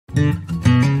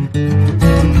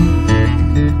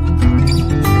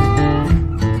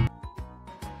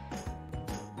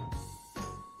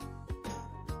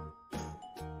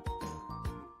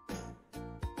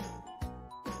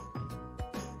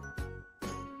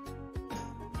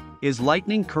Is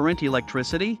lightning current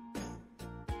electricity?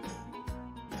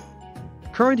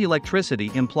 Current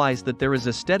electricity implies that there is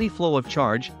a steady flow of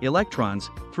charge, electrons,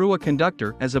 through a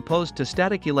conductor as opposed to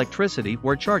static electricity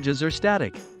where charges are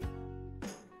static.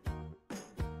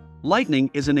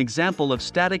 Lightning is an example of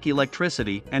static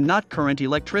electricity and not current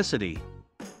electricity.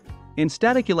 In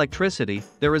static electricity,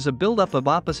 there is a buildup of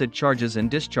opposite charges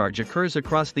and discharge occurs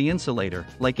across the insulator,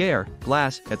 like air,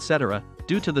 glass, etc.,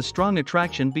 due to the strong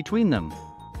attraction between them.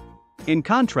 In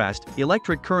contrast,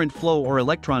 electric current flow or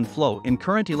electron flow in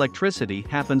current electricity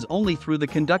happens only through the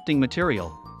conducting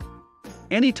material.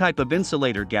 Any type of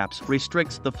insulator gaps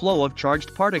restricts the flow of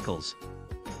charged particles.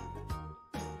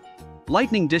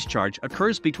 Lightning discharge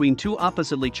occurs between two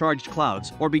oppositely charged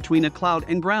clouds or between a cloud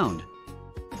and ground.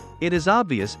 It is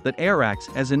obvious that air acts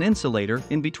as an insulator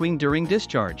in between during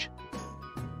discharge.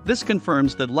 This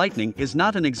confirms that lightning is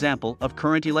not an example of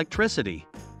current electricity.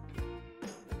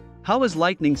 How is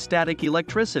lightning static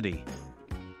electricity?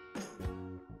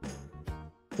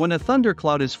 When a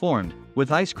thundercloud is formed,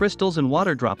 with ice crystals and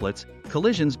water droplets,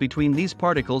 collisions between these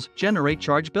particles generate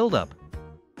charge buildup.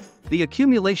 The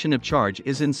accumulation of charge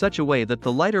is in such a way that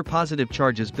the lighter positive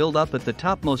charges build up at the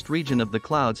topmost region of the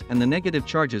clouds and the negative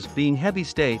charges, being heavy,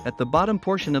 stay at the bottom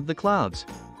portion of the clouds.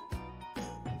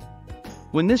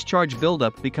 When this charge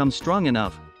buildup becomes strong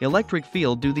enough, electric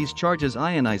field due these charges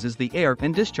ionizes the air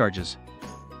and discharges.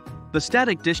 The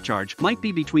static discharge might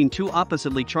be between two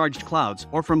oppositely charged clouds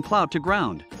or from cloud to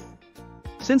ground.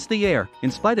 Since the air,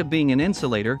 in spite of being an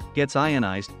insulator, gets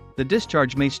ionized, the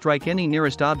discharge may strike any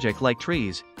nearest object like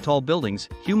trees, tall buildings,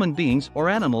 human beings or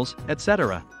animals,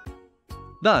 etc.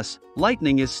 Thus,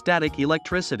 lightning is static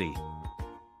electricity.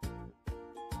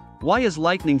 Why is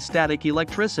lightning static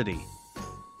electricity?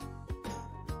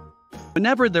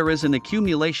 Whenever there is an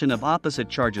accumulation of opposite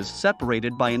charges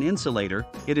separated by an insulator,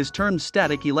 it is termed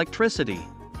static electricity.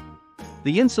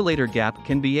 The insulator gap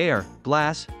can be air,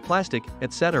 glass, plastic,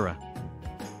 etc.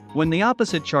 When the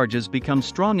opposite charges become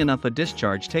strong enough, a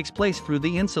discharge takes place through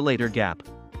the insulator gap.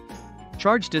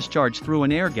 Charge discharge through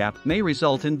an air gap may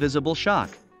result in visible shock.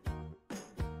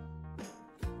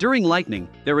 During lightning,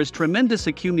 there is tremendous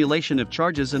accumulation of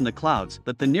charges in the clouds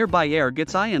that the nearby air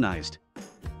gets ionized.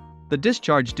 The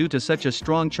discharge due to such a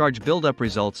strong charge buildup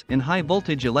results in high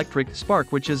voltage electric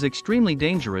spark, which is extremely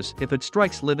dangerous if it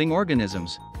strikes living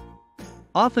organisms.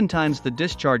 Oftentimes the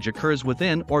discharge occurs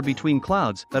within or between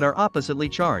clouds that are oppositely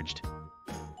charged.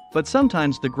 But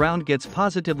sometimes the ground gets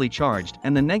positively charged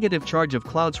and the negative charge of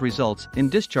clouds results in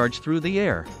discharge through the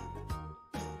air.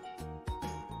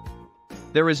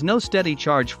 There is no steady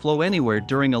charge flow anywhere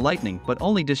during a lightning but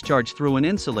only discharge through an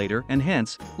insulator, and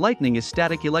hence, lightning is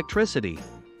static electricity.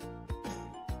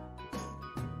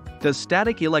 Does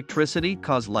static electricity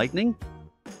cause lightning?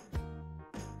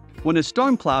 When a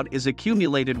storm cloud is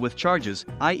accumulated with charges,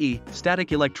 i.e.,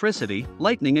 static electricity,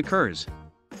 lightning occurs.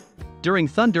 During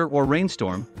thunder or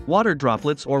rainstorm, water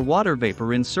droplets or water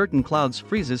vapor in certain clouds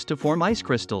freezes to form ice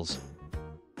crystals.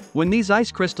 When these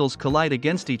ice crystals collide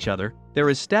against each other,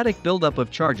 there is static buildup of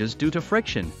charges due to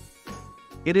friction.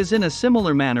 It is in a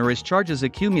similar manner as charges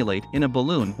accumulate in a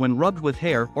balloon when rubbed with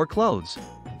hair or clothes.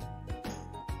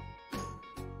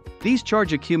 These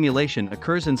charge accumulation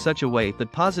occurs in such a way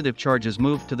that positive charges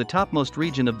move to the topmost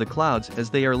region of the clouds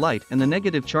as they are light, and the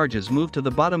negative charges move to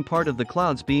the bottom part of the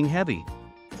clouds being heavy.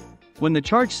 When the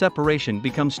charge separation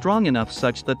becomes strong enough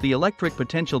such that the electric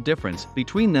potential difference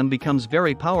between them becomes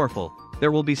very powerful,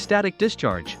 there will be static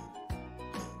discharge.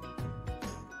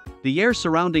 The air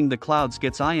surrounding the clouds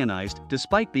gets ionized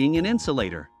despite being an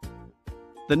insulator.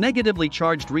 The negatively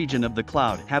charged region of the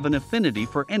cloud have an affinity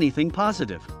for anything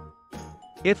positive.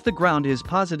 If the ground is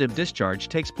positive, discharge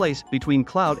takes place between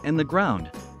cloud and the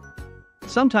ground.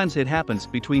 Sometimes it happens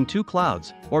between two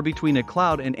clouds, or between a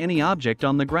cloud and any object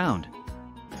on the ground.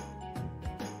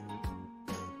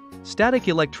 Static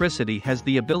electricity has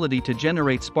the ability to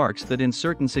generate sparks that in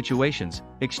certain situations,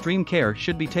 extreme care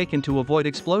should be taken to avoid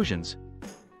explosions.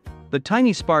 The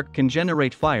tiny spark can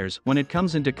generate fires when it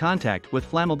comes into contact with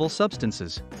flammable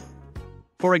substances.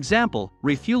 For example,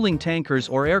 refueling tankers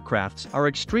or aircrafts are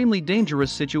extremely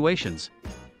dangerous situations.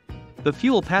 The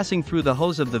fuel passing through the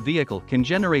hose of the vehicle can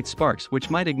generate sparks which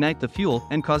might ignite the fuel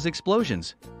and cause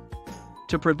explosions.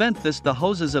 To prevent this, the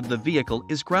hoses of the vehicle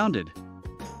is grounded.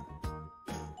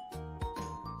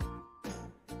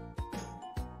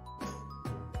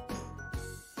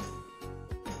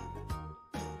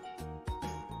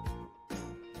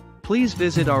 Please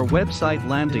visit our website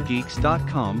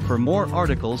lambdageeks.com for more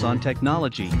articles on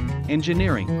technology,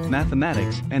 engineering,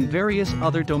 mathematics, and various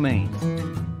other domains.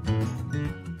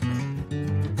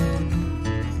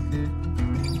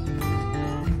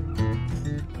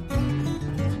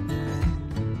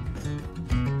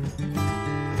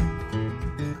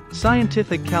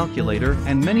 scientific calculator,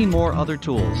 and many more other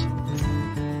tools.